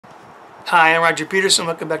Hi, I'm Roger Peterson.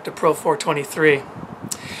 Welcome back to Pro 423.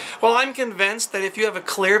 Well, I'm convinced that if you have a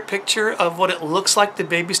clear picture of what it looks like to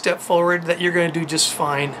baby step forward, that you're going to do just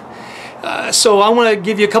fine. So I want to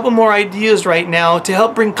give you a couple more ideas right now to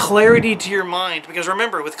help bring clarity to your mind. Because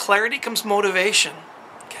remember, with clarity comes motivation.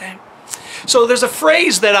 Okay. So there's a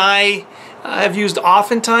phrase that I have used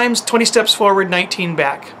oftentimes: 20 steps forward, 19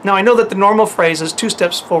 back. Now I know that the normal phrase is 2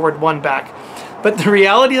 steps forward, 1 back. But the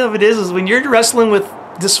reality of it is when you're wrestling with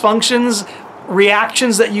dysfunctions,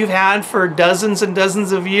 reactions that you've had for dozens and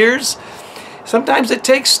dozens of years, sometimes it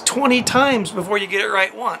takes 20 times before you get it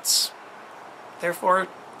right once. Therefore,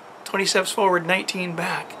 20 steps forward, 19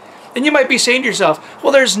 back. And you might be saying to yourself,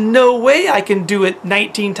 well, there's no way I can do it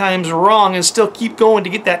 19 times wrong and still keep going to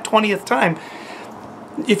get that 20th time.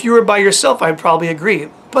 If you were by yourself, I'd probably agree.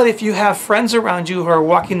 But if you have friends around you who are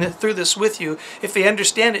walking through this with you, if they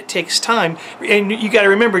understand it takes time, and you got to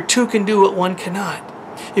remember, 2 can do what 1 cannot.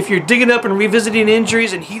 If you're digging up and revisiting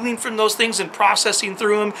injuries and healing from those things and processing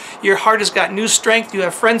through them, your heart has got new strength, you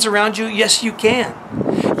have friends around you, yes you can.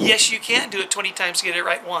 Yes you can do it 20 times to get it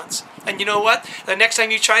right once. And you know what? The next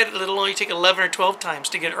time you try it, it'll only take 11 or 12 times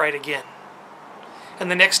to get it right again. And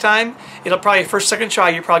the next time, it'll probably, first, second try,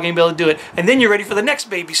 you're probably going to be able to do it. And then you're ready for the next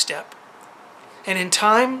baby step. And in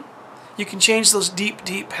time, you can change those deep,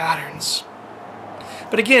 deep patterns.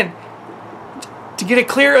 But again, to get a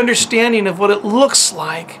clear understanding of what it looks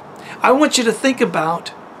like, I want you to think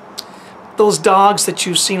about those dogs that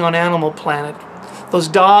you've seen on Animal Planet. Those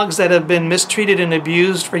dogs that have been mistreated and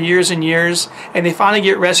abused for years and years, and they finally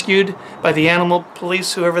get rescued by the animal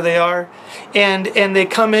police, whoever they are, and they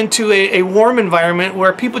come into a warm environment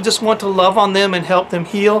where people just want to love on them and help them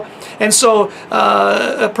heal. And so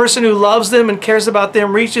a person who loves them and cares about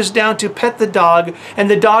them reaches down to pet the dog, and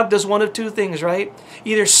the dog does one of 2 things, right?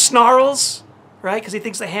 Either snarls, right, because he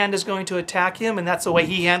thinks the hand is going to attack him, and that's the way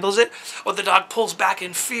he handles it, or the dog pulls back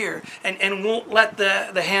in fear and won't let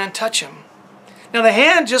the hand touch him. Now the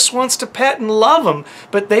hand just wants to pet and love him,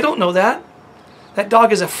 but they don't know that. That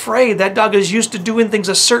dog is afraid. That dog is used to doing things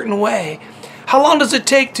a certain way. How long does it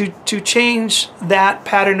take to change that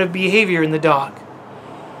pattern of behavior in the dog?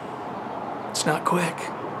 It's not quick.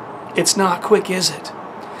 It's not quick, is it?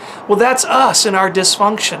 Well, that's us in our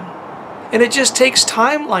dysfunction. And it just takes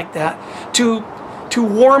time like that to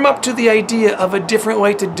warm up to the idea of a different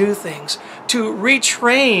way to do things, to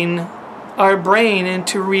retrain our brain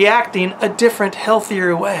into reacting a different,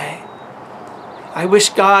 healthier way. I wish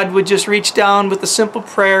God would just reach down with a simple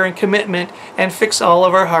prayer and commitment and fix all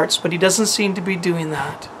of our hearts, but He doesn't seem to be doing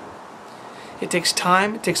that. It takes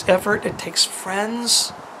time, it takes effort, it takes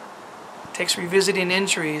friends, it takes revisiting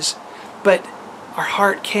injuries, but our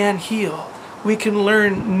heart can heal. We can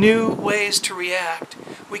learn new ways to react.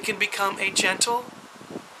 We can become a gentle,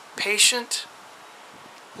 patient,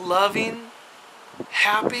 loving,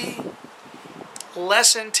 happy,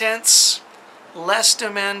 less intense, less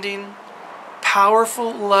demanding,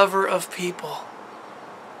 powerful lover of people.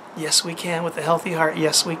 Yes, we can with a healthy heart.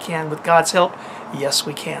 Yes, we can. With God's help, yes,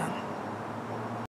 we can.